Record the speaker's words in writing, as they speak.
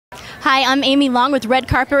Hi, I'm Amy Long with Red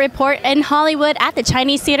Carpet Report in Hollywood at the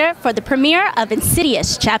Chinese Theater for the premiere of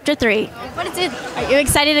Insidious Chapter 3. What is it? Are you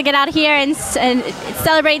excited to get out here and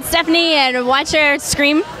celebrate Stephanie and watch her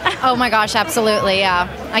scream? Oh my gosh, absolutely,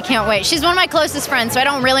 yeah. I can't wait. She's one of my closest friends, so I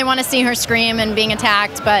don't really want to see her scream and being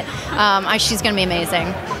attacked, but she's going to be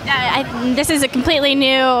amazing. This is a completely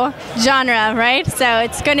new genre, right? So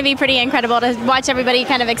it's going to be pretty incredible to watch everybody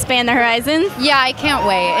kind of expand their horizons. Yeah, I can't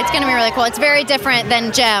wait. It's going to be really cool. It's very different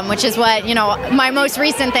than Gem, which is what, you know, my most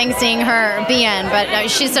recent thing seeing her be in, but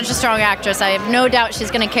she's such a strong actress. I have no doubt she's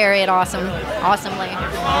going to carry it awesomely.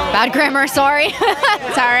 Bad grammar, sorry.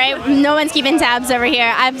 It's all right. No one's keeping tabs over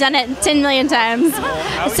here. I've done it 10 million times.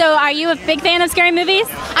 So are you a big fan of scary movies?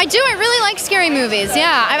 I do. I really like scary movies,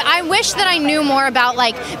 yeah. I wish that I knew more about,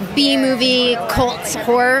 like, B-movie, cult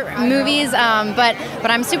horror movies, but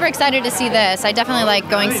I'm super excited to see this. I definitely like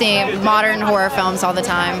going to see modern horror films all the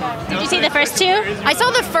time. Did you see the first two? I saw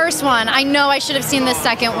the first one. I know I should have seen the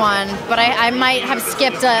second one, but I might have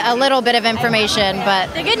skipped a little bit of information.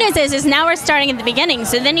 But the good news is now we're starting at the beginning,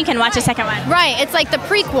 so then you can watch the second one. Right. It's like the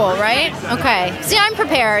prequel, right? Okay. See, I'm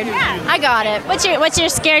prepared. Yeah. I got it. What's your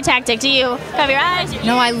scare tactic? Do you cover your eyes?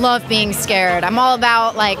 No, I love being scared. I'm all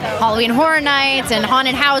about like Halloween Horror Nights and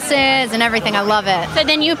haunted houses and everything. I love it. So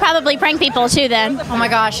then you probably prank people too then. Oh my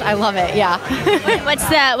gosh, I love it. Yeah.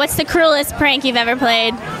 What's the cruelest prank you've ever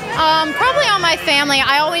played? Probably on my family.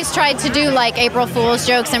 I always tried to do like April Fool's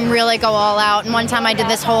jokes and really go all out. And one time I did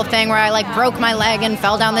this whole thing where I like broke my leg and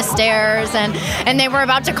fell down the stairs, and they were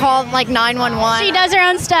about to call like 911. She does her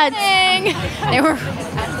own stunts. They were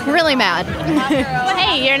really mad. Well,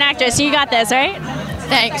 hey, you're an actress. You got this, right?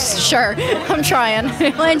 Thanks. Sure. I'm trying.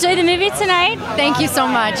 Well, enjoy the movie tonight. Thank you so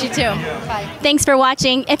much. You too. Bye. Thanks for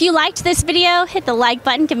watching. If you liked this video, hit the like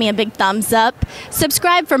button, give me a big thumbs up.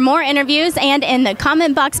 Subscribe for more interviews, and in the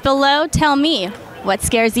comment box below, tell me what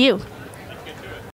scares you.